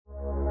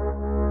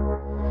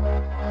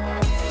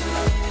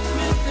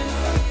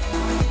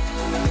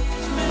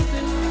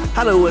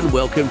Hello and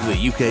welcome to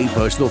the UK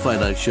Personal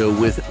Finance Show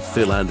with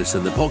Phil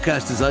Anderson, the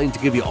podcast designed to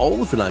give you all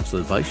the financial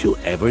advice you'll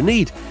ever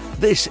need.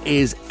 This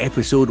is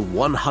episode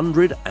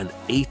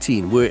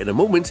 118, where in a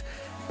moment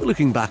we're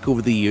looking back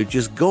over the year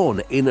just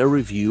gone in a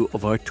review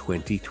of our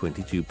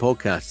 2022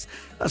 podcasts.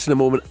 That's in a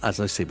moment, as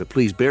I say, but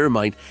please bear in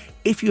mind,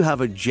 if you have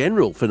a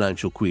general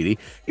financial query,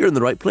 you're in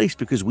the right place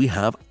because we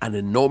have an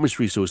enormous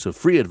resource of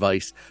free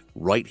advice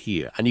right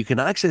here. And you can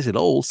access it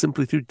all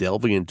simply through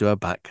delving into our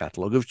back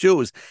catalogue of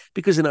shows.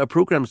 Because in our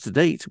programmes to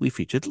date, we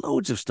featured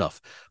loads of stuff.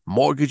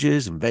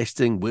 Mortgages,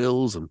 investing,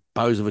 wills and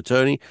powers of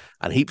attorney,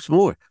 and heaps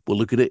more. We'll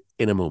look at it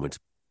in a moment.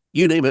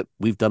 You name it,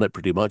 we've done it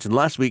pretty much. And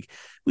last week,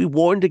 we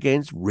warned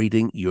against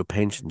raiding your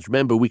pensions.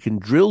 Remember, we can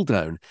drill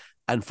down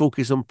and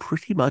focus on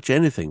pretty much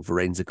anything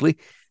forensically.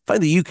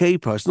 Find the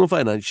UK Personal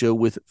Finance Show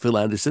with Phil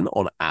Anderson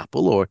on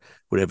Apple or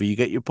wherever you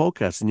get your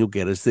podcasts, and you'll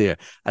get us there.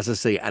 As I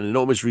say, an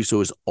enormous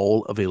resource,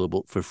 all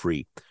available for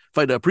free.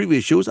 Find our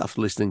previous shows after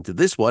listening to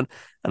this one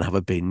and have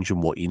a binge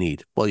on what you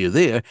need. While you're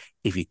there,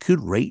 if you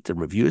could rate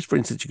and review us, for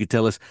instance, you could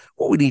tell us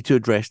what we need to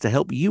address to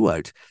help you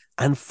out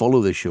and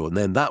follow the show. And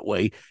then that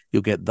way,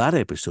 you'll get that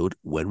episode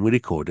when we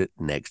record it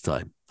next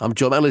time. I'm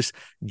John Ellis.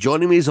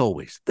 Joining me as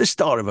always, the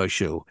star of our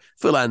show,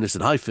 Phil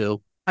Anderson. Hi,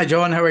 Phil. Hi,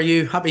 John. How are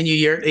you? Happy New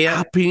Year. Yeah.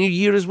 Happy New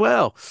Year as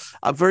well.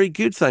 I'm very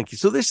good, thank you.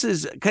 So this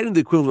is kind of the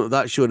equivalent of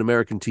that show in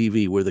American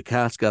TV where the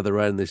cast gather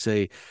around and they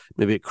say,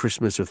 maybe at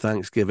Christmas or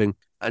Thanksgiving,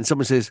 and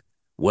someone says,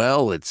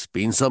 well, it's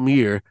been some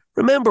year.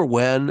 Remember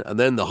when? And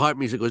then the heart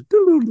music goes,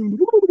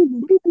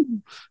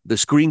 the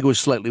screen goes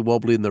slightly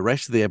wobbly in the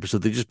rest of the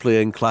episode. They just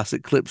play in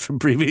classic clips from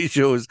previous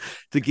shows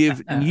to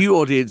give new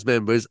audience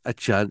members a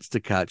chance to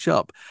catch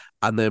up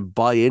and then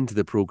buy into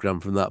the programme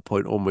from that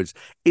point onwards.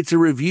 It's a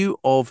review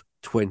of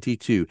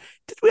 22.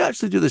 Did we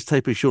actually do this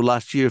type of show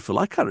last year, Phil?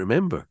 I can't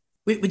remember.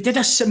 We did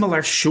a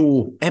similar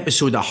show,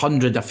 episode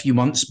 100, a few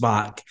months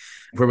back,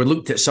 where we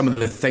looked at some of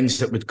the things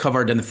that we'd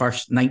covered in the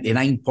first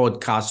 99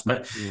 podcasts.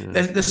 But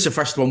this is the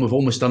first one we've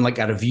almost done like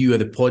a review of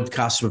the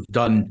podcasts we've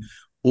done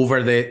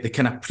over the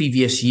kind of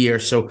previous year.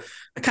 So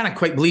I kind of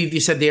quite believe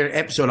you said there,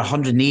 episode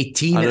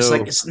 118. It's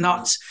like, it's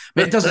nuts. I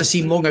mean, it doesn't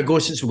seem long ago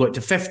since we got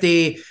to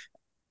 50,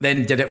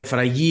 then did it for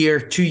a year,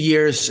 2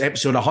 years,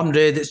 episode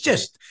 100. It's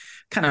just,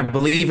 can't I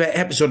believe it,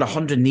 episode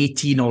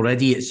 118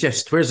 already. It's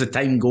just, where's the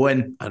time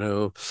going? I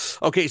know.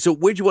 Okay, so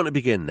where do you want to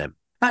begin then?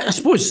 I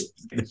suppose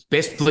the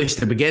best place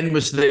to begin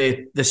was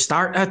the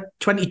start of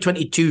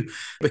 2022.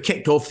 We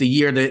kicked off the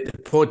year. The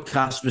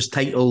podcast was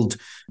titled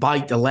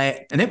Buy to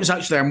Let, and it was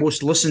actually our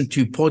most listened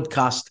to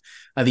podcast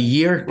of the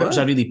year. Wow. It was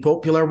a really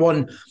popular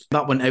one.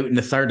 That went out on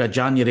the 3rd of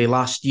January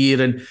last year.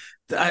 And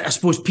I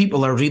suppose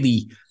people are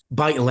really,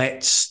 buy to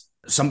let's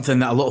something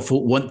that a lot of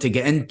folk want to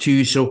get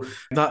into. So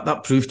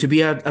that proved to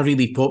be a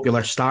really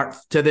popular start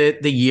to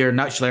the year, and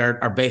actually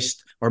our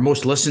best or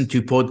most listened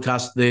to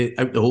podcast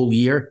out the whole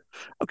year.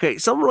 Okay,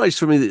 summarise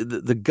for me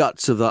the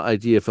guts of that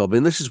idea, Phil. I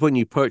mean, this is when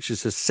you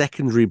purchase a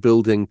secondary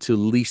building to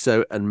lease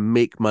out and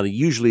make money,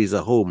 usually as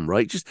a home,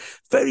 right? Just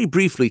very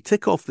briefly,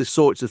 tick off the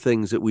sorts of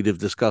things that we'd have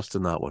discussed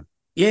in that one.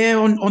 Yeah,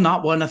 on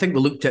that one, I think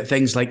we looked at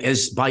things like,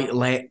 is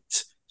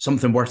buy-to-let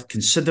something worth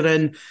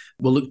considering?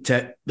 We looked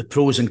at the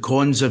pros and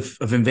cons of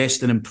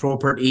investing in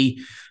property,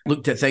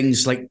 looked at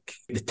things like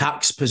the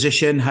tax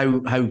position,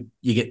 how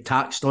you get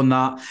taxed on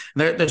that.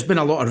 There's been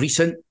a lot of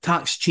recent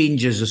tax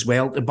changes as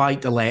well to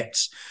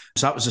buy-to-lets.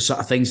 So that was the sort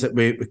of things that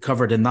we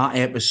covered in that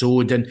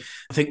episode. And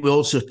I think we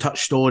also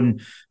touched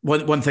on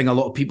one thing a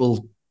lot of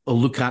people will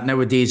look at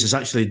nowadays is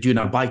actually doing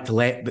a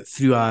buy-to-let, but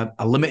through a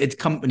limited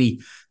company.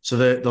 So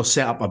they'll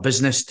set up a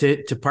business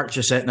to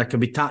purchase it, and there can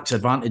be tax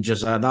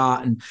advantages of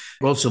that. And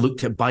we also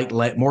looked at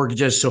buy-to-let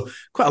mortgages. So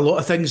quite a lot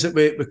of things that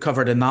we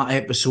covered in that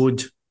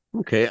episode.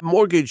 Okay.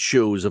 Mortgage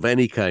shows of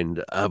any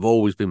kind have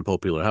always been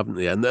popular, haven't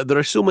they? And there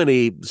are so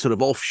many sort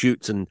of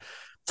offshoots and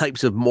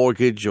types of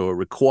mortgage or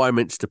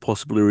requirements to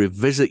possibly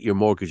revisit your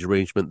mortgage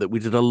arrangement that we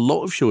did a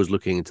lot of shows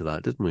looking into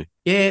that, didn't we?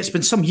 Yeah, it's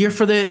been some year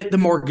for the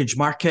mortgage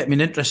market. I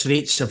mean, interest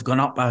rates have gone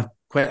up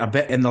quite a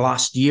bit in the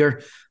last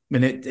year. I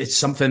mean, it's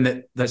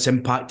something that's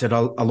impacted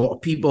a lot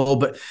of people.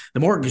 But the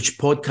mortgage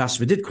podcast,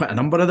 we did quite a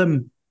number of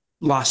them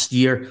last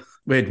year.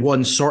 We had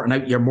one, sorting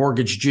out your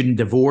mortgage during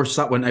divorce.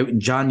 That went out in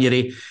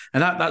January.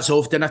 And that's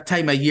often a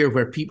time of year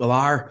where people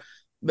are.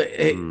 But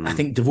I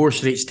think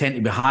divorce rates tend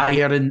to be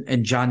higher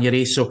in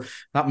January. So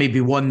that may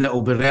be one that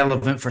will be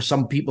relevant for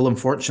some people,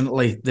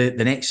 unfortunately, the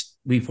next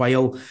wee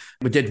while.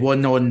 We did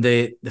one on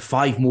the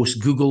 5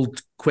 most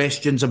Googled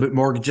questions about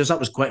mortgages. That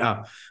was quite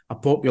a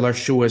popular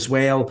show as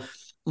well.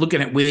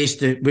 Looking at we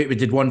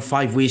did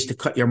 5 ways to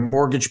cut your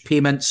mortgage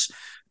payments,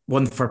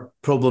 one for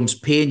problems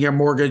paying your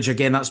mortgage.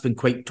 Again, that's been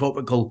quite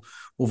topical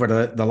over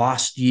the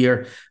last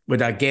year.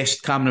 With our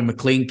guest, Cameron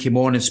McLean, came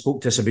on and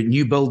spoke to us about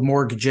new build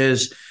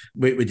mortgages.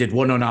 We did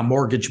one on a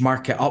mortgage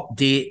market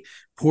update,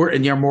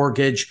 porting your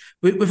mortgage.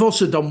 We've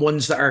also done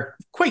ones that are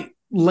quite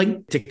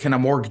linked to kind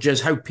of mortgages,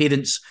 how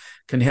parents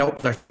can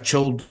help their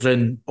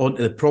children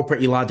onto the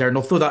property ladder. And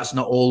although that's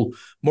not all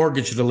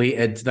mortgage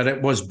related, there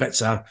was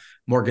bits of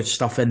mortgage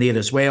stuff in there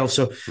as well.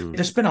 So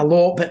there's been a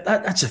lot, but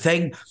that's the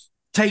thing.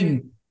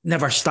 Time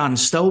never stand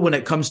still when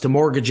it comes to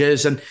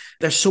mortgages. And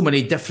there's so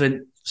many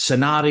different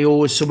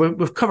scenarios. So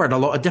we've covered a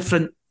lot of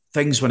different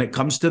things when it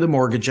comes to the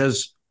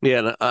mortgages.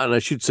 Yeah, and I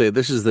should say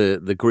this is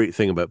the great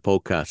thing about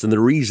podcasts, and the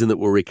reason that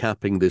we're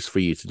recapping this for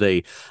you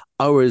today.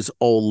 Ours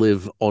all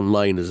live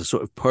online as a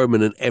sort of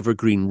permanent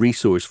evergreen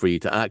resource for you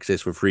to access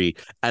for free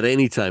at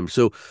any time.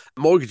 So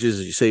mortgages,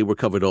 as you say, were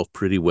covered off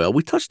pretty well.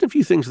 We touched on a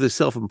few things with the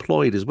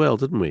self-employed as well,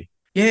 didn't we?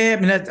 Yeah,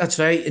 I mean, that's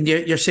right. And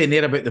you're saying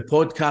there about the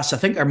podcast. I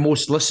think our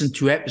most listened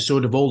to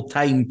episode of all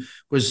time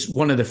was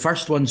one of the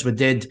first ones we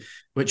did,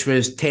 which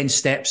was 10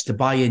 steps to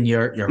buying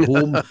your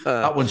home.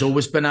 That one's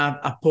always been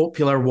a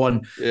popular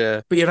one.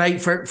 Yeah. But you're right,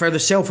 for the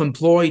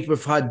self-employed,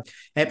 we've had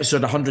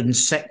episode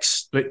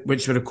 106,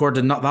 which we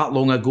recorded not that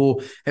long ago.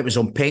 It was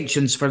on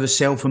pensions for the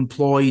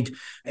self-employed.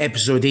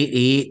 Episode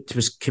 88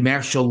 was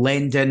commercial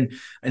lending.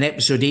 And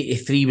episode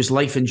 83 was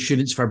life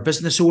insurance for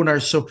business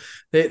owners. So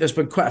there's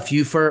been quite a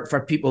few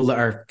for people that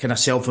are kind of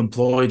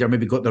self-employed or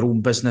maybe got their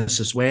own business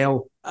as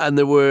well. And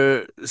there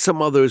were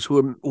some others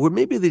who were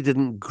maybe they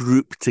didn't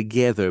group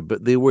together,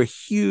 but they were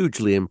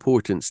hugely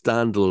important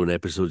standalone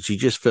episodes. You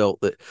just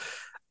felt that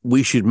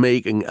we should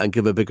make and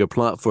give a bigger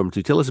platform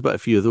to. Tell us about a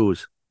few of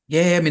those.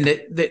 Yeah, I mean,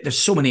 there's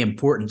so many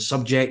important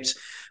subjects.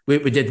 We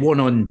did one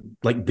on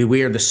like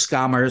beware the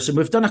scammers, and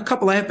we've done a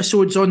couple of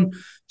episodes on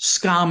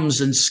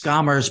scams and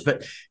scammers,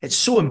 but it's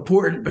so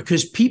important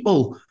because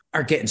people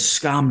are getting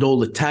scammed all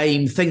the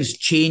time. Things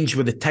change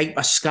with the type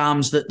of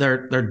scams that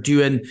they're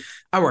doing.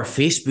 Our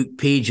Facebook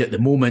page at the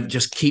moment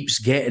just keeps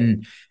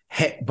getting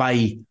hit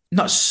by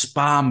not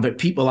spam, but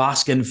people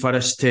asking for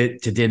us to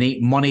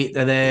donate money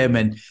to them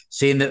and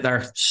saying that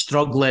they're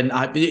struggling.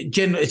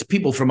 Generally, it's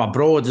people from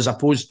abroad as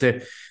opposed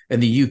to in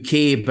the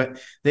UK,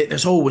 but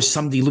there's always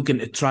somebody looking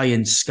to try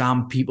and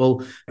scam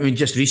people. I mean,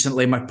 just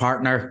recently, my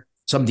partner,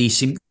 somebody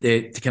seemed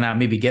to kind of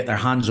maybe get their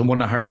hands on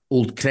one of her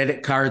old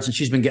credit cards, and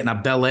she's been getting a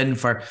bill in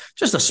for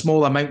just a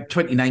small amount,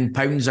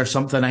 £29 or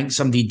something. I think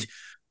somebody'd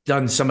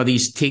done some of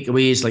these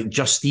takeaways like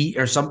Just Eat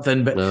or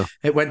something, but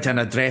It went to an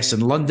address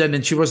in London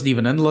and she wasn't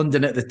even in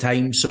London at the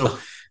time. So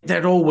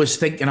they're always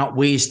thinking up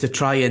ways to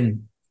try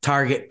and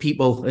target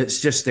people.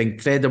 It's just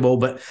incredible.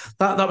 But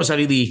that was a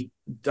really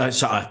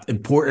sort of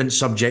important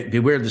subject.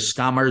 Beware the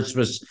scammers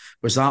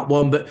was that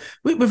one. But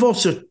we've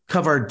also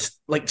covered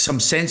like some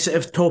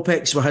sensitive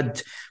topics. We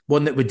had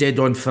one that we did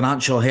on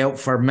financial help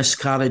for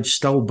miscarriage,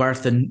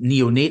 stillbirth and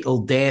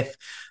neonatal death.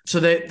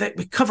 So that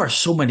we cover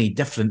so many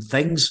different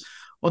things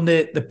on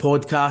the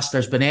podcast.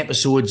 There's been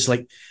episodes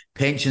like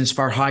pensions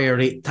for higher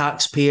rate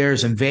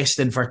taxpayers,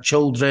 investing for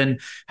children,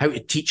 how to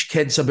teach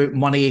kids about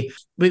money.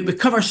 We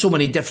cover so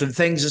many different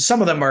things, and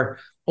some of them are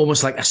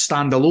almost like a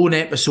standalone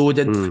episode,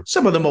 and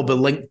some of them will be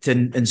linked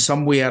in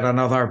some way or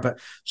another. But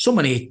so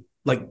many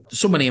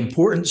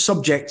important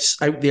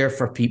subjects out there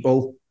for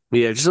people.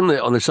 Yeah, just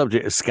on the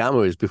subject of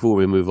scammers, before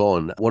we move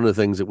on, one of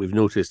the things that we've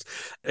noticed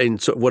in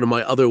sort of one of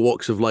my other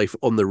walks of life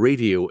on the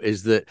radio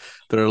is that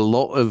there are a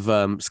lot of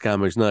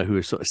scammers now who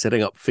are sort of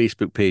setting up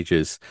Facebook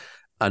pages,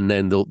 and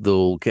then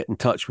they'll get in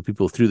touch with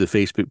people through the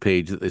Facebook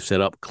page that they've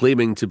set up,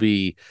 claiming to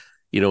be,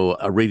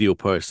 a radio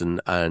person,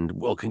 and,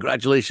 well,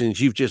 congratulations,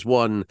 you've just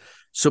won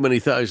so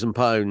many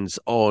 £1,000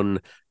 on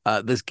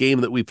this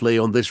game that we play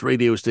on this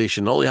radio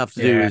station. All you have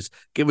to do is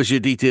give us your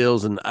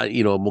details, and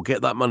we'll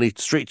get that money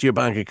straight to your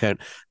bank account.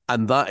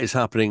 And that is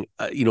happening.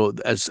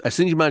 As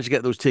soon as you manage to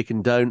get those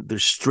taken down, they're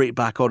straight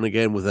back on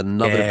again with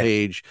another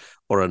page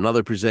or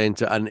another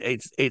presenter, and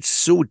it's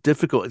so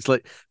difficult. It's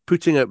like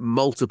putting out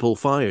multiple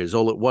fires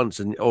all at once,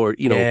 or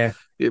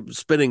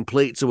spinning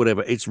plates or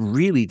whatever. It's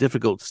really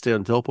difficult to stay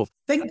on top of.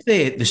 I think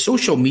the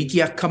social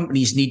media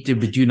companies need to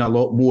be doing a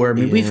lot more. I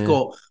mean, we've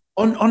got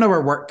on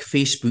our work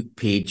Facebook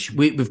page,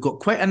 we've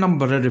got quite a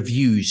number of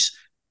reviews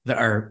that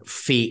are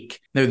fake.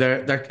 Now,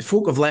 they're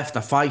folk have left a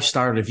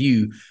 5-star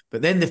review,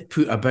 but then they've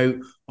put about,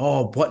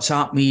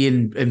 WhatsApp me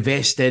and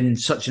invest in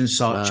such and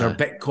such, or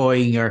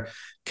Bitcoin or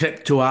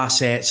crypto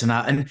assets and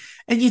that.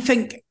 And you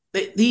think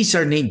that these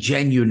are not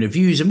genuine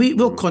reviews, and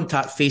we'll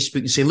contact Facebook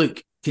and say,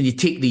 look, can you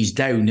take these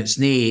down?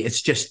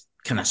 It's just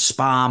kind of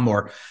spam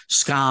or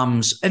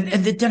scams, and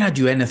they didn't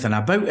do anything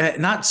about it.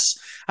 And that's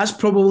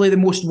probably the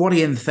most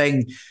worrying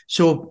thing.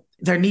 So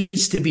there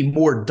needs to be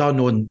more done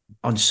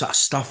on sort of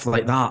stuff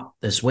like that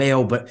as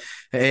well. But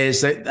it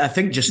is that I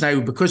think just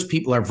now, because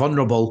people are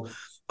vulnerable,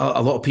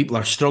 a lot of people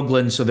are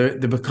struggling, so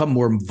they become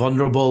more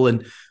vulnerable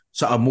and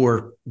sort of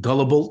more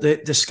gullible to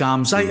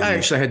scams. I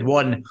actually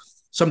had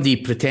somebody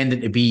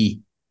pretending to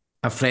be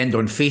a friend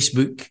on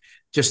Facebook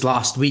just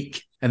last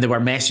week, and they were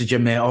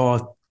messaging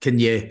me, can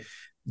you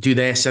do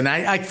this? And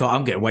I thought,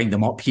 I'm going to wind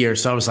them up here.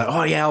 So I was like,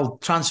 I'll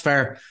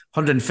transfer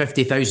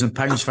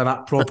 £150,000 for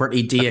that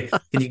property to you.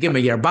 Can you give me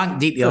your bank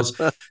details?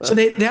 So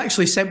they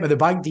actually sent me the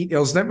bank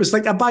details, and it was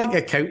like a bank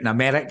account in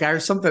America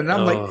or something. And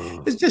I'm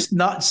like, it's just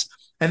nuts.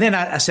 And then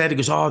I said, it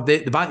goes,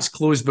 the bank's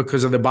closed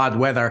because of the bad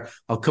weather.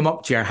 I'll come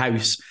up to your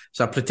house.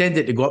 So I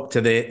pretended to go up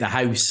to the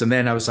house. And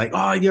then I was like,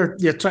 you're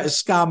trying to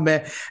scam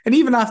me. And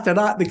even after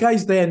that, the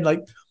guy's then like,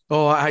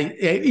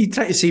 he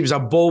tried to say he was a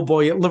ball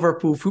boy at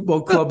Liverpool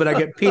Football Club and I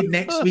get paid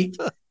next week.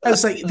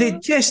 It's like they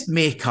just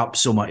make up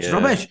so much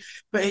rubbish,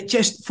 but it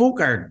just folk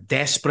are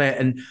desperate,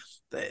 and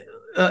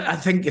I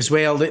think as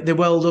well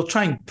they'll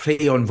try and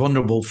prey on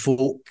vulnerable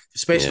folk,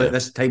 especially at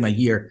this time of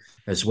year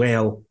as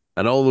well.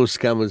 And all those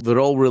scammers, they're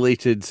all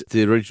related to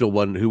the original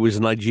one, who was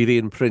a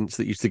Nigerian prince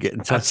that used to get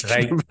in touch.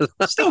 That's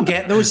right. Still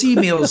get those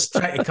emails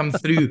trying to come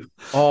through.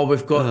 Oh,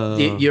 we've got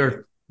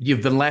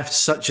you've been left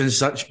such and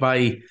such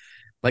by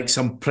like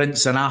some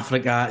prince in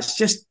Africa.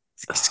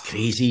 It's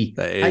crazy.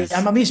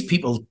 I'm amazed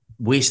people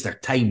waste their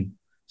time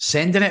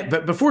sending it,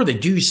 but before they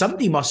do,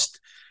 somebody must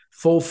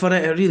fall for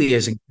it. It really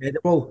is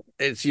incredible.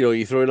 It's,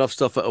 you throw enough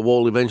stuff at a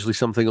wall, eventually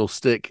something will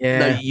stick. Yeah.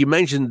 Now, you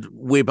mentioned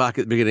way back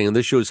at the beginning, and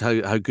this shows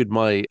how good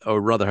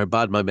how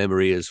bad my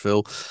memory is,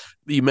 Phil.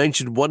 You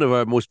mentioned one of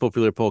our most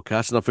popular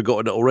podcasts, and I've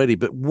forgotten it already,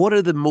 but what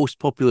are the most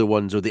popular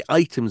ones or the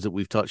items that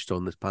we've touched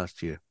on this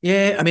past year?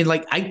 Yeah, I mean,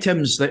 like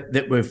items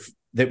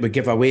that we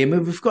give away. I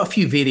mean, we've got a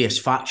few various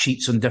fact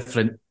sheets on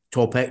different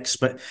topics,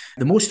 but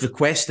the most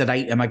requested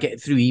item, I get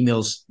through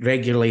emails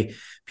regularly,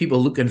 people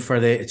looking for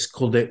it's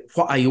called the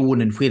What I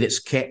Own and Where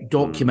It's Kept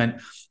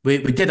document. We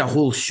did a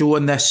whole show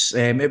on this.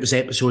 It was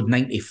episode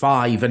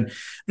 95, and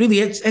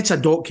really it's a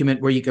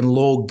document where you can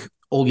log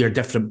all your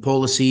different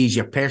policies,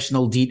 your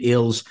personal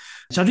details.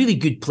 It's a really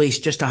good place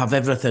just to have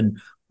everything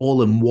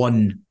all in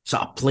one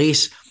sort of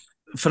place.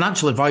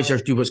 Financial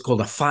advisors do what's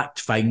called a fact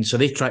find, so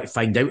they try to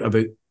find out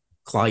about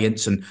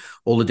clients and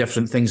all the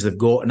different things they've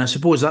got. And I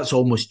suppose that's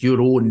almost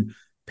your own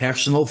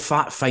personal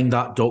fact find,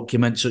 that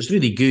document. So it's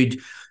really good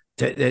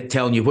to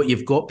telling you what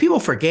you've got. People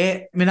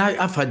forget. I mean,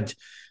 I've had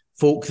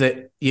folk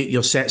that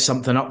you'll set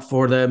something up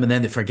for them and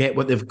then they forget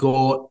what they've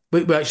got.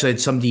 We actually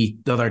had somebody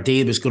the other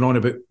day that was going on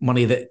about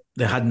money that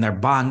they had in their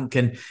bank,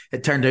 and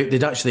it turned out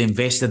they'd actually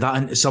invested that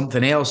into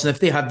something else. And if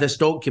they had this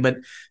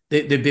document,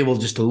 they'd be able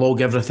just to log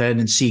everything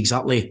and see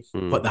exactly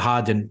what they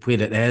had and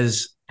where it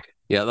is.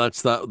 Yeah,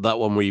 that's that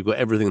one where you've got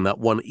everything in that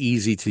one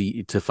easy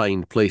to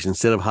find place,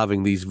 instead of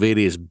having these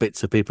various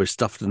bits of paper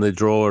stuffed in the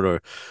drawer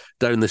or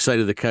down the side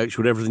of the couch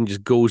where everything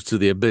just goes to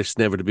the abyss,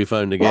 never to be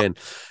found again.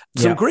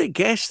 Some great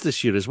guests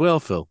this year as well,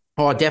 Phil.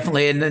 Oh,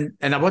 definitely. And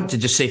I want to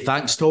just say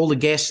thanks to all the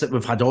guests that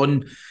we've had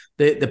on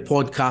the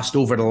podcast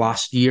over the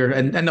last year,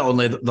 and not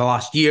only the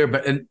last year,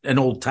 but in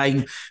all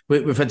time.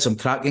 We've had some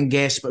cracking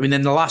guests. But I mean,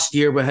 in the last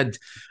year, we had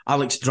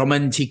Alex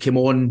Drummond. He came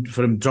on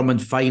from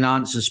Drummond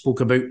Finance and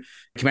spoke about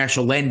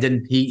commercial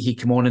lending. He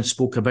came on and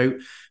spoke about.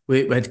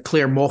 We had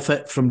Claire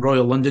Moffat from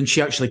Royal London.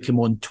 She actually came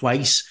on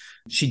twice.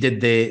 She did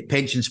the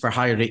pensions for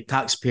higher rate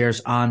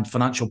taxpayers and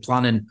financial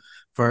planning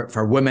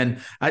for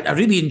women. I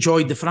really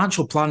enjoyed the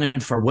financial planning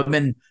for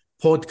women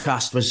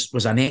podcast.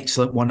 Was an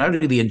excellent one. I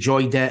really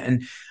enjoyed it,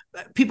 and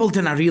people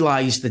didn't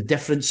realise the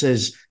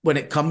differences when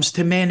it comes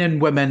to men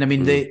and women. I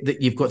mean,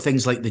 you've got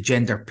things like the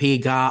gender pay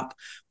gap,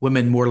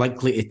 women more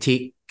likely to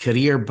take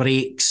career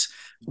breaks,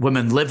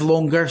 women live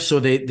longer,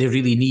 so they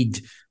really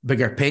need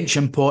bigger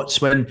pension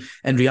pots, when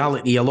in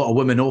reality, a lot of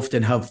women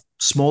often have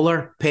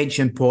smaller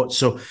pension pots.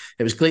 So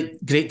it was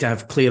great to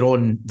have Claire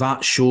on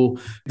that show.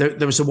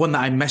 There was the one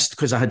that I missed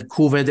because I had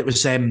COVID. It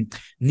was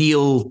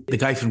Neil, the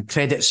guy from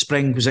Credit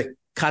Spring. Was it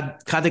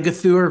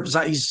Cadagathur? Was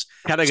that his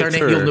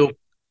surname? You'll know.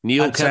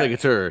 Neil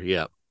Cadagathur,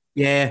 yeah.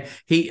 Yeah,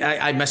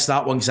 I missed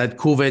that one because I had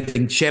COVID,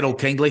 and Cheryl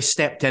kindly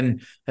stepped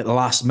in at the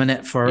last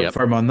minute for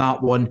him on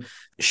that one.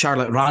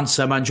 Charlotte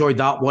Ransom, I enjoyed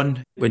that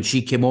one when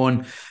she came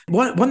on.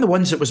 One of the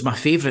ones that was my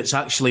favourites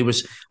actually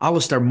was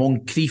Alistair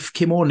Moncrief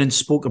came on and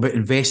spoke about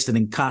investing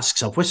in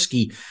casks of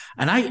whiskey,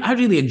 and I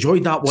really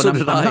enjoyed that one.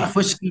 I'm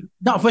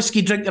not a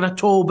whiskey drinker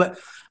at all, but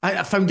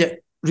I found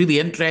it really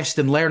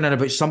interesting learning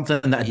about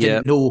something that I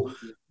didn't know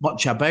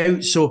much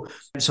about. So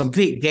some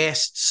great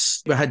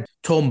guests. We had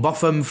Tom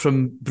Buffum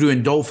from Brew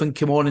and Dolphin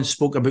come on and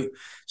spoke about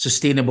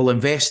sustainable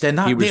investing.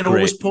 They're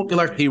always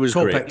popular topics.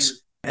 Great.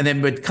 And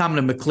then with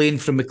Cameron McLean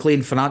from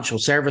McLean Financial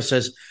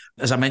Services,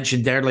 as I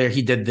mentioned earlier,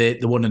 he did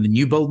the one on the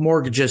new build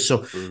mortgages. So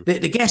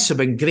the guests have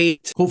been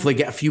great. Hopefully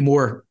get a few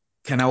more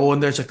kind of on.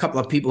 There's a couple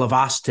of people have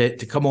asked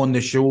to come on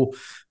the show.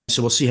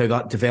 So we'll see how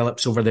that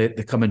develops over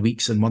the coming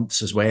weeks and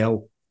months as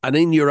well. And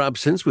in your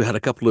absence, we had a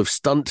couple of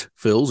stunt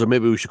fills, or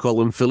maybe we should call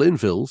them fill-in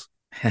fills.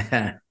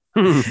 No,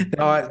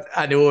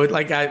 I know.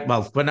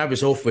 When I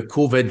was off with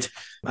COVID,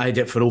 I did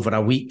it for over a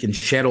week, and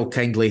Cheryl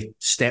kindly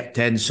stepped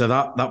in. So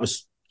that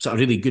was sort of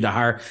really good of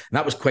her. And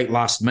that was quite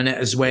last minute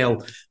as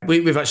well.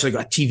 We've actually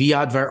got a TV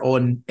advert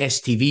on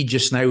STV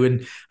just now,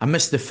 and I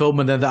missed the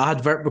filming of the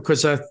advert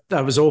because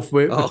I was off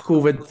with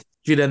COVID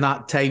during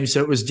that time.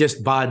 So it was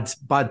just bad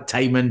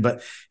timing.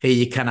 But hey,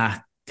 you kind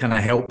of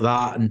help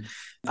that. And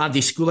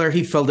Andy Schooler,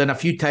 he filled in a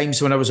few times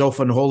when I was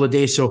off on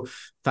holiday. So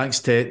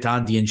thanks to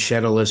Andy and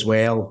Cheryl as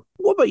well.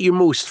 What about your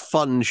most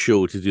fun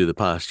show to do the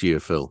past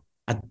year, Phil?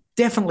 I'd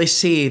definitely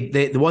say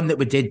the one that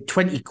we did,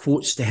 20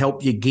 quotes to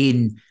help you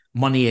gain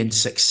money and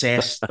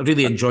success. I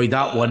really enjoyed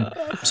that one.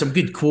 Some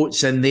good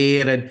quotes in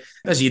there. And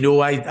as you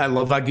know, I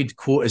love a good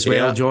quote as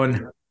well,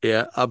 John.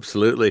 Yeah,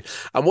 absolutely.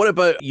 And what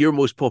about your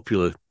most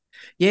popular?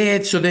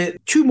 Yeah, so the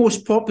two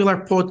most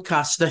popular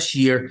podcasts this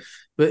year,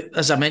 but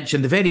as I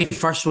mentioned, the very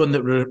first one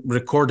that we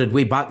recorded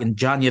way back in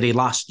January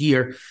last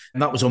year,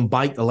 and that was on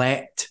Buy to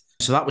Let.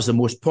 So that was the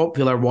most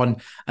popular one.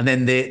 And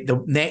then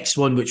the next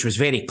one, which was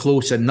very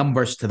close in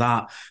numbers to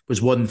that,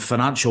 was one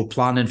Financial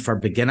Planning for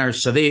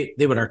Beginners. So they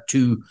were our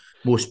two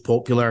most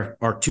popular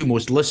or two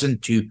most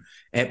listened to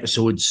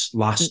episodes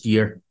last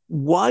year.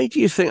 Why do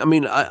you think? I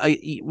mean,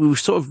 we've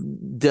sort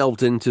of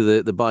delved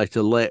into the buy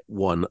to let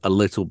one a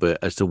little bit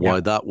as to why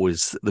that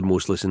was the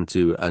most listened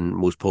to and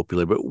most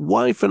popular. But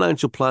why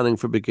financial planning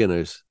for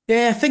beginners?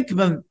 Yeah, I think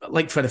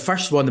like for the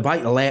first one, the buy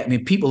to let. I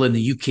mean, people in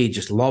the UK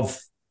just love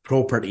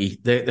property.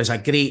 There's a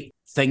great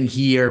thing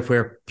here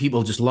where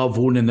people just love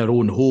owning their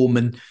own home,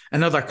 and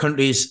in other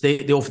countries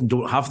they often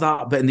don't have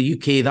that. But in the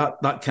UK,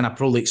 that kind of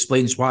probably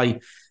explains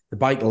why the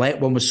buy-to-let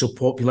one was so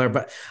popular.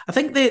 But I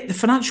think the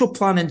financial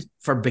planning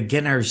for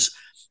beginners,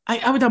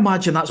 I would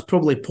imagine that's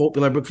probably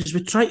popular because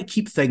we try to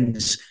keep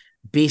things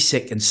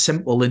basic and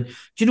simple. And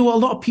a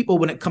lot of people,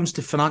 when it comes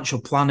to financial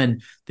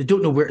planning, they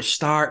don't know where to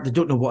start. They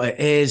don't know what it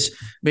is.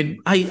 I mean,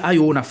 I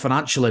own a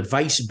financial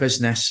advice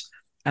business,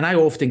 and I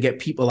often get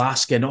people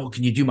asking, "Oh,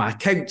 can you do my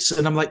accounts?"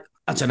 And I'm like,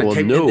 "That's an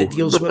accountant that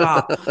deals with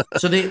that."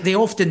 So they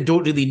often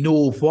don't really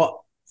know what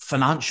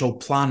financial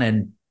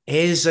planning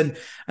is. And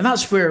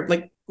that's where,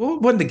 like,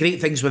 one of the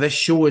great things with this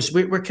show is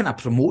we're kind of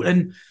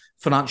promoting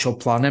financial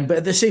planning, but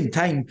at the same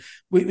time,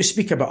 we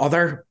speak about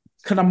other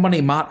kind of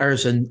money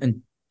matters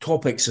and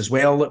topics as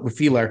well that we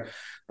feel are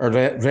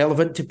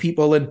relevant to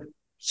people. And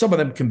some of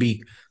them can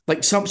be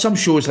like some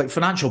shows like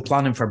Financial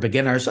Planning for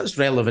Beginners. That's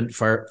relevant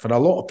for a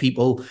lot of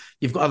people.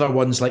 You've got other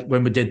ones like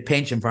when we did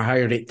Pension for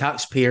Higher Rate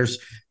Taxpayers.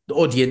 The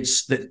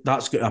audience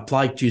that's going to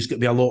apply to is going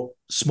to be a lot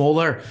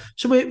smaller.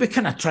 So we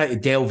kind of try to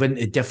delve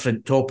into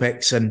different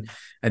topics and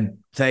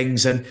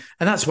things. And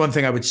that's one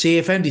thing I would say.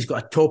 If anybody's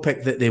got a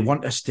topic that they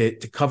want us to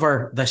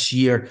cover this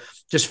year,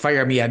 just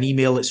fire me an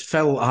email. It's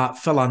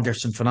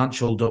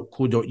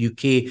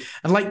phil@philandersonfinancial.co.uk.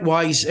 And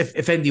likewise,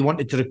 if anybody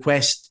wanted to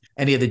request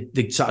any of the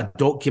sort of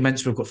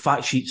documents, we've got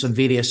fact sheets on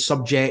various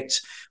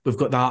subjects. We've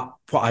got that,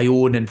 what I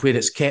own and where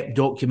it's kept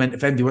document.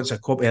 If anybody wants a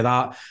copy of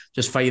that,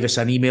 just fire us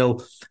an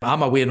email.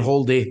 I'm away on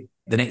holiday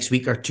the next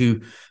week or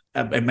two.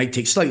 It might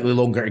take slightly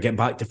longer to get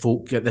back to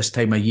folk at this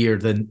time of year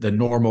than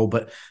normal,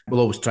 but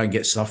we'll always try and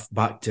get stuff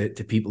back to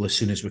people as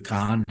soon as we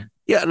can.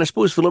 Yeah, and I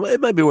suppose, Phil,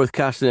 it might be worth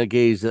casting a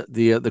gaze at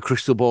the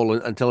crystal ball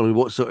and telling me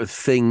what sort of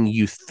thing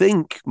you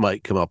think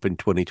might come up in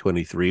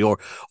 2023 or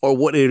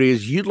what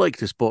areas you'd like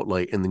to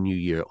spotlight in the new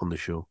year on the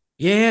show.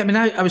 Yeah, I mean,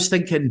 I was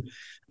thinking,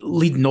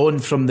 leading on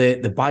from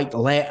the buy to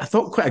let, I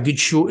thought quite a good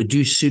show to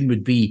do soon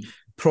would be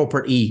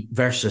property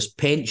versus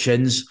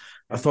pensions.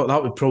 I thought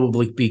that would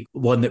probably be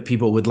one that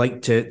people would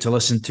like to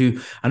listen to.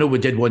 I know we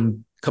did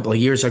one a couple of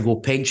years ago,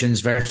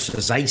 pensions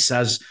versus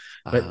ISAs,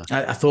 but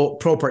I thought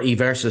property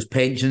versus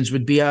pensions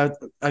would be a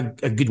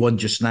good one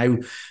just now.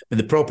 But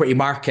the property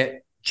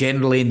market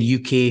generally in the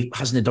UK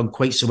hasn't done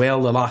quite so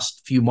well the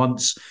last few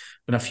months.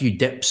 Been a few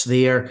dips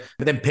there.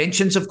 But then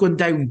pensions have gone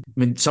down. I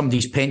mean,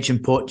 somebody's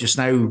pension pot just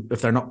now,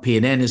 if they're not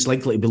paying in, is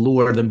likely to be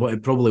lower than what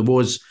it probably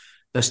was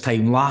this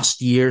time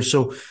last year.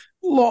 So a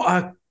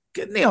lot of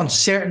the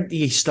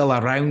uncertainty is still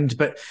around.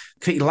 But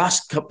the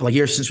last couple of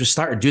years since we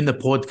started doing the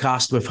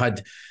podcast, we've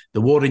had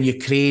the war in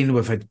Ukraine,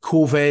 we've had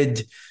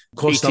COVID,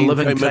 cost of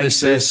living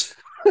crisis.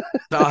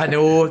 I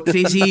know,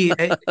 crazy.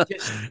 The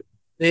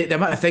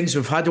amount of things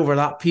we've had over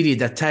that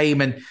period of time,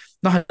 and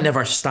nothing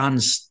ever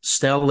stands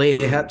still.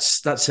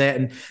 That's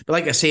it. But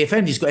like I say, if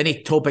anybody's got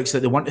any topics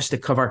that they want us to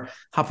cover,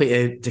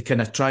 happy to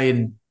kind of try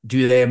and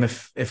do them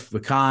if we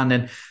can.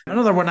 And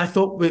another one I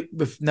thought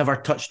we've never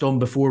touched on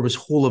before was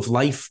whole of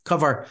life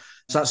cover.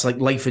 So that's like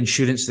life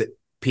insurance that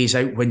pays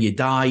out when you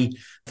die.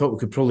 Thought we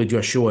could probably do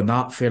a show on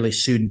that fairly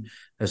soon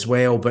as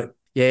well. But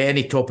yeah,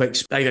 any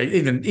topics,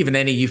 even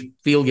any you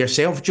feel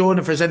yourself, John,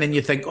 if there's anything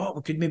you think, oh,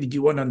 we could maybe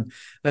do one on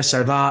this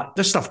or that.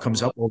 This stuff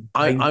comes up all the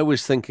time. I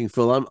was thinking,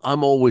 Phil,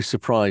 I'm always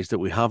surprised that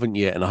we haven't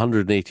yet in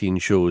 118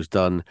 shows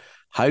done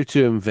how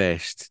to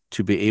invest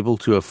to be able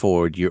to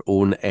afford your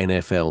own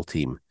NFL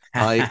team.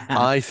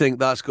 I think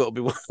that's got to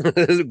be one,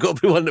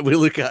 that we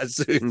look at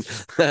soon.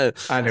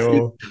 I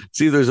know.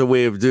 See, there's a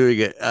way of doing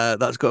it.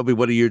 That's got to be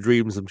one of your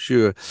dreams, I'm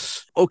sure.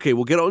 Okay,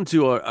 we'll get on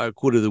to our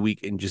quote of the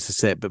week in just a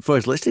sec. But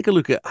first, let's take a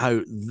look at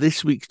how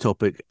this week's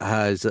topic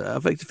has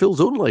affected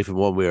Phil's own life in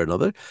one way or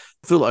another.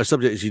 Phil, our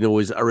subject, as you know,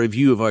 is a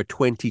review of our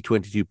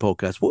 2022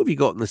 podcast. What have you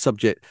got on the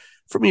subject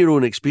from your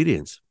own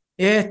experience?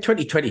 Yeah,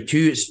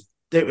 2022,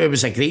 it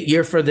was a great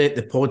year for the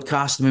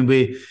podcast. I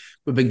mean,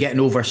 we've been getting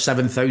over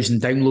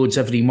 7,000 downloads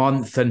every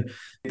month. And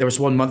there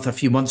was one month a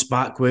few months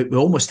back, we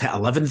almost hit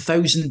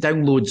 11,000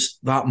 downloads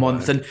that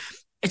month. Wow. And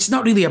it's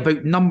not really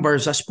about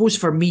numbers. I suppose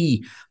for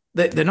me,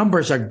 the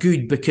numbers are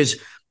good because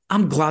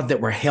I'm glad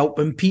that we're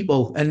helping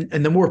people. And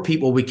the more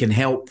people we can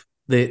help,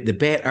 the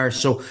better.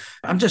 So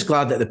I'm just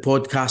glad that the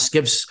podcast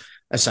gives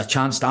us a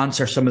chance to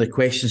answer some of the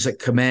questions that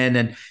come in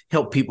and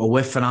help people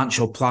with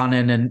financial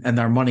planning and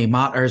their money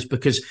matters,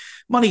 because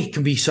money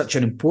can be such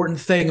an important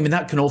thing. I mean,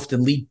 that can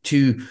often lead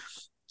to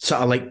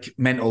sort of like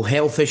mental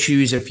health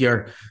issues, if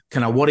you're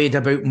kind of worried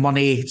about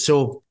money.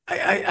 So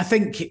I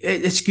think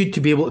it's good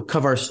to be able to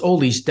cover all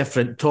these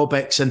different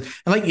topics. And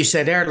like you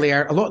said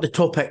earlier, a lot of the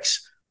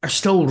topics are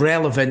still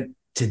relevant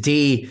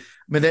today. I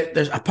mean,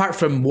 there's, apart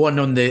from one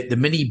on the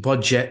mini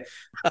budget,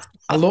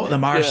 a lot of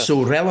them are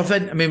so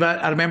relevant. I mean,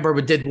 I remember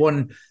we did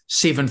one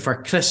saving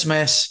for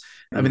Christmas.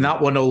 I mean,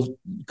 that one will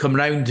come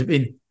round. I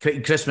mean,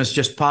 Christmas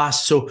just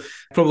passed, so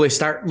probably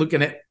start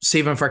looking at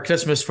saving for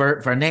Christmas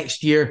for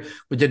next year.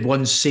 We did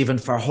one saving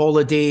for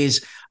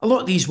holidays. A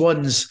lot of these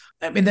ones,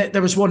 I mean,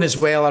 there was one as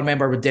well. I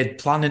remember we did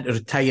planning to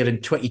retire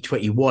in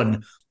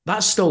 2021.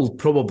 That's still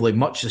probably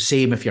much the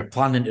same if you're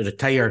planning to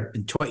retire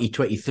in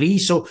 2023.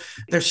 So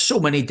there's so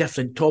many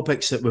different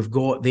topics that we've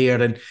got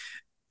there. And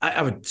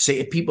I would say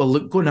to people,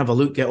 go and have a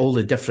look at all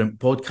the different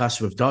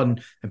podcasts we've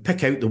done and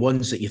pick out the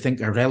ones that you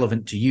think are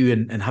relevant to you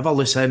and have a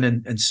listen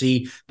and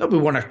see. There'll be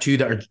one or two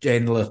that are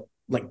generally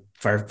like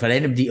for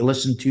anybody to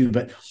listen to,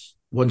 but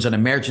ones on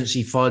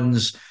emergency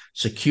funds,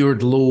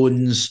 secured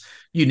loans,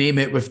 you name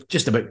it. We've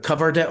just about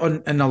covered it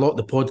in a lot of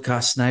the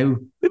podcasts now.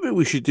 Maybe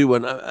we should do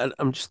one.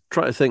 I'm just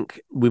trying to think.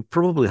 We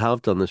probably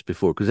have done this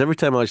before, because every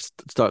time I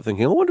start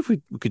thinking, I wonder if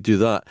we could do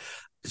that,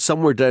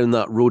 somewhere down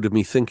that road of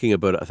me thinking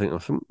about it, I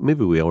think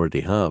maybe we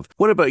already have.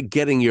 What about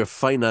getting your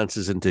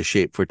finances into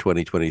shape for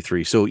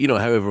 2023? So,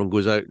 how everyone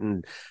goes out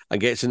and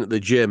gets into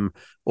the gym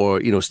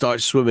or,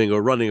 starts swimming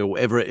or running or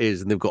whatever it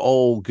is, and they've got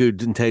all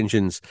good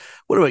intentions.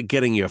 What about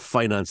getting your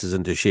finances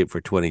into shape for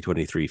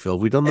 2023, Phil?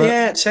 Have we done that?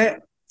 Yeah, it's it.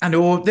 I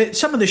know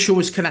some of the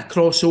shows kind of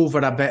cross over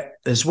a bit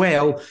as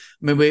well. I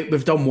mean,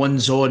 we've done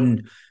ones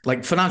on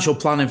like financial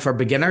planning for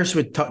beginners.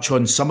 We'd touch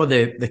on some of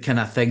the kind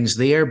of things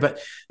there, but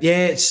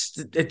yeah,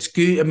 it's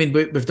good. I mean,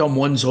 we've done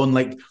ones on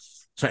like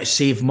trying to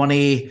save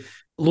money,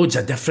 loads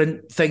of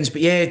different things.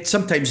 But yeah,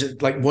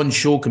 sometimes like one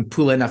show can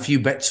pull in a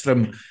few bits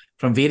from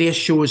various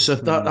shows. So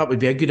that would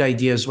be a good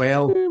idea as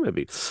well. Yeah,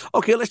 maybe.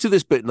 Okay, let's do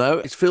this bit now.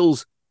 It's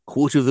Phil's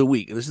quote of the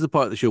week. And this is the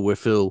part of the show where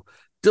Phil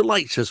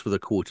delights us with a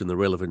quote in the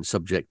relevant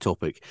subject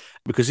topic,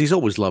 because he's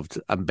always loved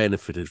and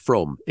benefited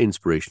from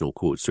inspirational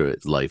quotes throughout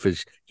his life,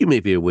 as you may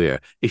be aware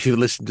if you've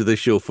listened to this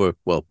show for,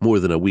 well, more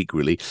than a week,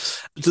 really.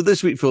 So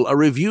this week, Phil, a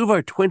review of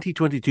our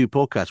 2022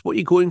 podcast. What are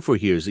you going for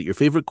here? Is it your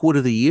favourite quote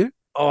of the year?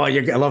 Oh,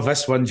 you're gonna love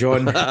this one,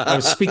 John. I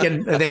was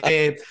speaking.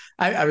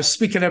 I was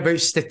speaking about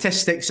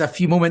statistics a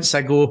few moments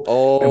ago.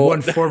 Oh, and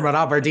one former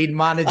Aberdeen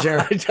manager.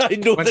 I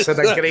know once had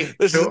a great.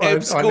 This is Eb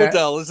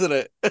Scovdale, isn't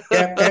it?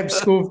 Yeah, Eb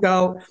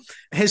Scovdale.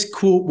 His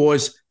quote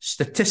was,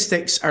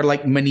 "Statistics are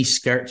like mini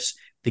skirts.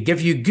 They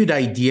give you good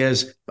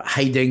ideas, but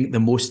hiding the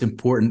most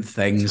important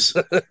things."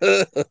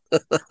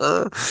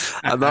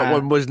 And that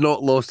one was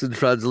not lost in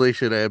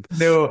translation, Eb.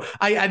 No,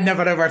 I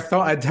never ever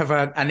thought I'd have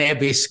an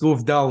Ebby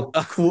Scovdale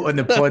quote on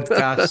the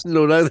podcast.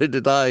 No, neither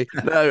did I.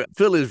 Now,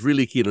 Phil is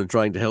really keen on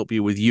trying to help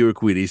you with your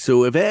queries.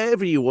 So if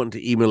ever you want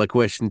to email a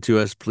question to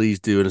us, please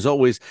do. And as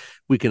always,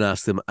 we can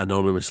ask them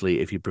anonymously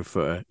if you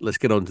prefer. Let's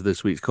get on to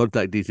this week's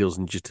contact details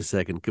in just a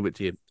second. Give it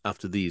to you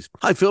after these.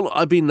 Hi, Phil.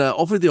 I've been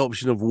offered the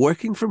option of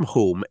working from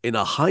home in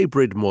a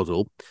hybrid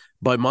model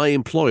by my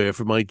employer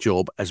for my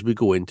job as we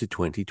go into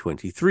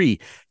 2023.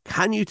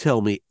 Can you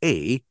tell me,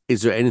 A,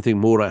 is there anything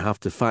more I have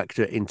to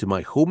factor into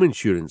my home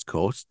insurance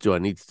costs? Do I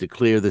need to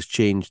declare this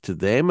change to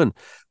them? And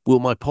will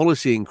my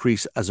policy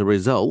increase as a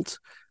result?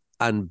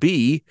 And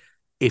B,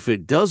 if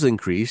it does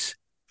increase,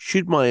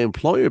 should my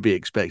employer be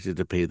expected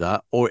to pay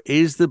that? Or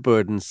is the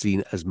burden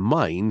seen as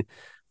mine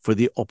for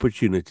the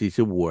opportunity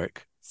to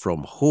work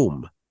from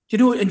home?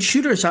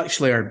 Insurers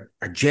actually are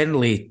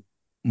generally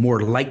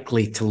more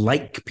likely to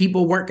like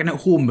people working at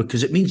home,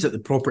 because it means that the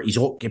property's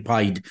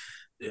occupied.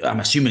 I'm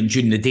assuming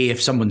during the day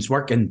if someone's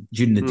working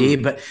during the day,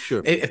 but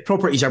sure. If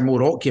properties are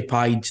more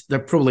occupied, they're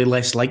probably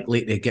less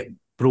likely to get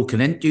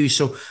broken into.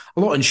 So a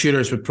lot of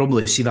insurers would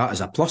probably see that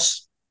as a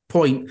plus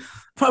point.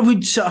 What I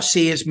would sort of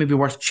say is maybe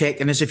worth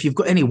checking is if you've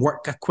got any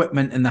work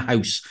equipment in the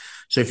house.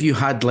 So if you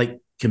had like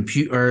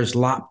computers,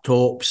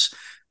 laptops,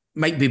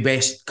 might be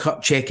best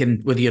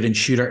checking with your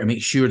insurer to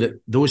make sure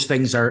that those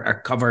things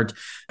are covered.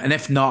 And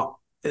if not,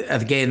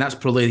 again, that's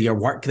probably your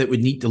work that would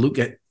need to look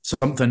at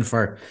something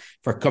for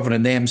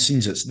covering them,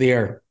 since it's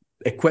their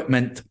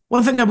equipment.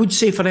 One thing I would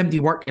say for MD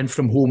working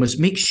from home is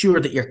make sure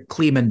that you're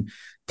claiming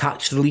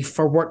tax relief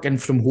for working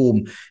from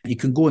home. You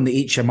can go on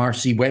the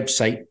HMRC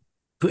website,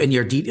 put in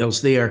your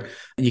details there,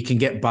 and you can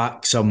get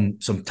back some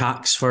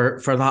tax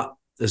for that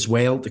as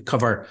well to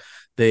cover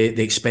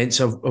the expense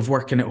of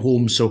working at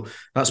home. So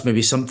that's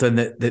maybe something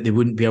that they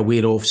wouldn't be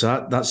aware of.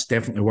 So that's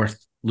definitely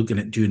worth looking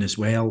at doing as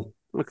well.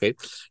 Okay.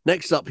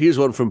 Next up, here's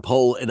one from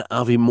Paul in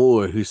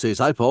Aviemore, who says,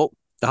 Hi, Paul.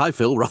 Hi,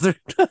 Phil, rather.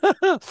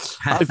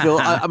 Hi, Phil.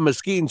 I'm a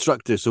ski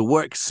instructor, so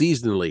work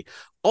seasonally.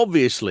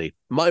 Obviously,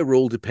 my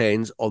role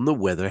depends on the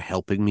weather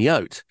helping me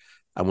out.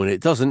 And when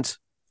it doesn't,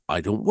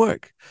 I don't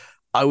work.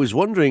 I was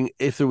wondering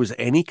if there was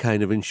any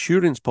kind of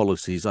insurance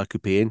policies I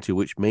could pay into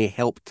which may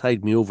help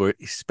tide me over,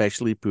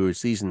 especially poor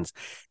seasons.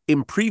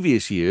 In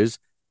previous years,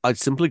 I'd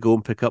simply go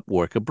and pick up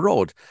work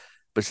abroad.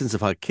 But since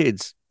I've had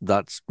kids,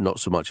 that's not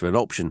so much of an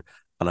option.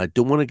 And I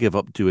don't want to give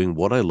up doing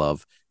what I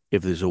love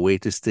if there's a way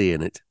to stay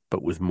in it,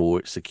 but with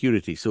more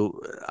security. So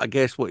I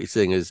guess what you're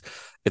saying is,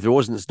 if there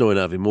wasn't snow in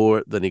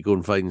Aviemore, then he'd go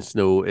and find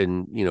snow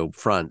in,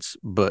 France.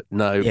 But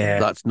now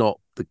that's not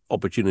the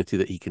opportunity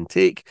that he can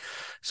take.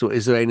 So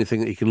is there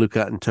anything that he can look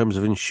at in terms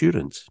of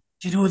insurance?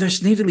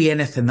 There's not really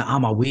anything that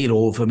I'm aware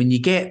of. I mean, you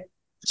get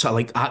sort of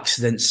like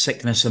accident,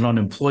 sickness and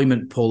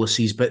unemployment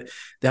policies, but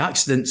the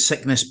accident,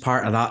 sickness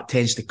part of that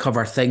tends to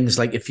cover things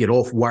like if you're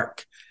off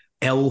work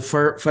ill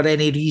for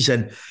any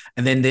reason.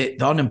 And then the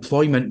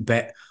unemployment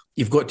bit,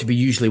 you've got to be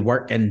usually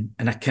working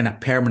in a kind of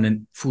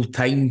permanent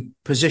full-time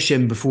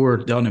position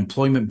before the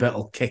unemployment bit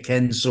will kick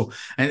in. So,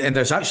 and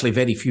there's actually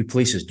very few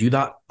places do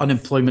that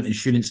unemployment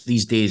insurance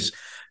these days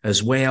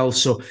as well.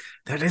 So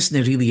there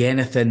isn't really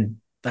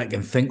anything that I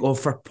can think of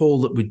for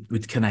Paul that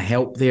would kind of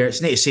help there.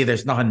 It's not to say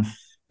there's nothing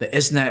that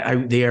isn't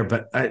out there,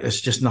 but it's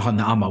just nothing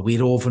that I'm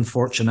aware of,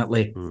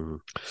 unfortunately.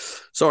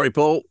 Sorry,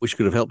 Paul, wish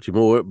could have helped you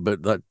more,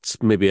 but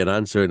that's maybe an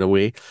answer in a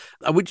way.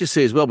 I would just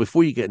say as well,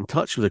 before you get in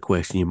touch with a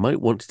question, you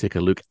might want to take a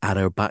look at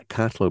our back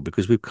catalogue,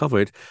 because we've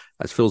covered,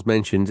 as Phil's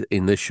mentioned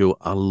in this show,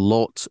 a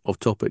lot of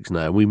topics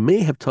now. We may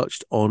have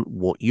touched on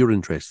what you're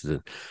interested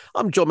in.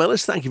 I'm John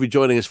Mellis. Thank you for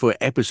joining us for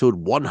episode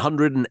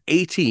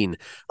 118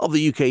 of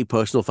the UK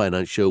Personal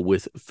Finance Show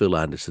with Phil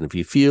Anderson. If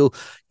you feel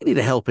you need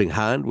a helping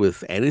hand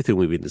with anything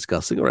we've been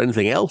discussing or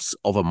anything else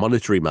of a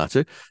monetary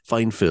matter,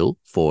 find Phil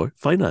for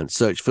Finance.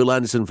 Search Phil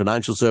Anderson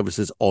Financial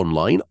Services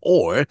online,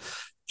 or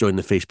join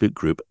the Facebook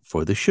group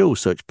for the show.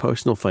 Search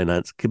Personal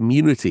Finance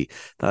Community.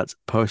 That's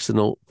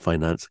Personal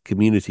Finance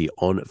Community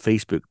on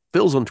Facebook.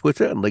 Phil's on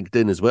Twitter and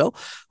LinkedIn as well.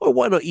 Or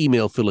why not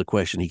email Phil a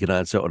question he can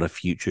answer on a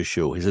future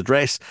show? His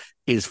address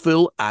is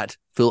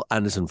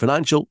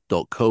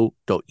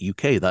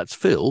phil@philandersonfinancial.co.uk. That's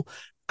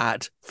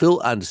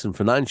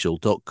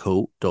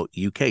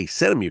phil@philandersonfinancial.co.uk.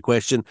 Send him your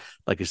question.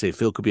 Like I say,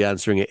 Phil could be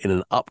answering it in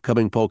an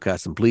upcoming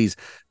podcast. And please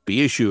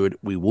be assured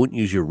we won't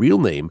use your real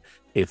name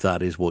if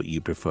that is what you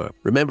prefer.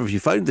 Remember, if you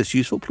found this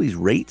useful, please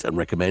rate and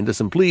recommend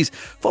us. And please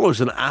follow us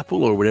on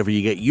Apple or wherever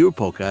you get your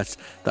podcasts.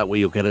 That way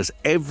you'll get us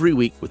every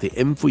week with the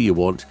info you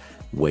want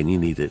when you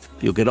need it.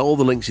 You'll get all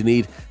the links you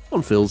need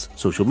on Phil's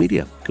social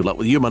media. Good luck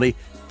with your money.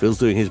 Phil's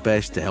doing his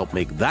best to help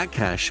make that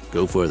cash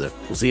go further.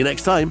 We'll see you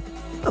next time,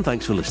 and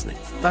thanks for listening.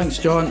 Thanks,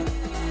 John.